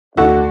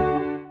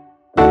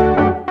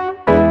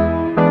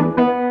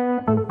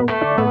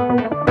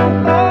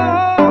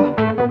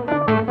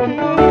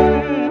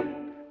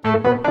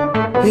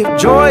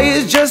Joy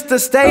is just a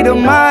state of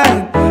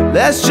mind.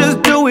 Let's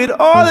just do it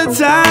all the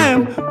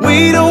time.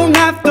 We don't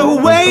have to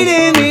wait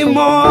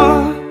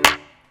anymore.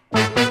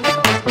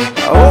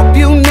 I hope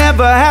you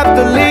never have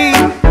to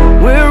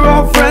leave. We're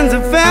all friends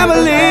and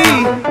family.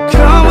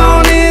 Come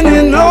on in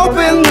and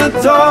open the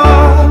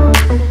door.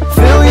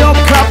 Fill your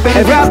cup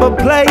and grab a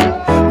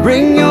plate.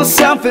 Bring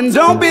yourself and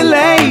don't be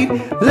late.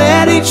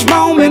 Let each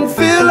moment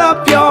fill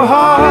up your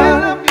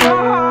heart.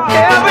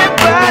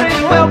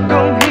 Everybody's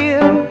welcome here.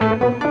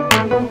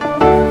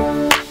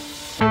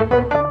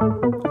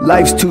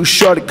 Life's too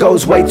short, it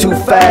goes way too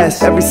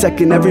fast. Every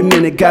second, every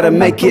minute, gotta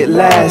make it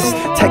last.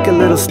 Take a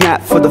little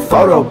snap for the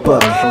photo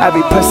book.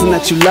 Every person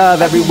that you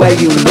love, every way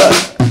you look.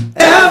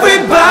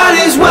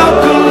 Everybody's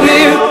welcome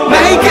here,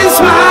 making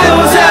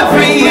smiles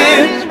every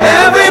year.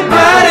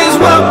 Everybody's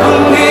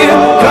welcome here.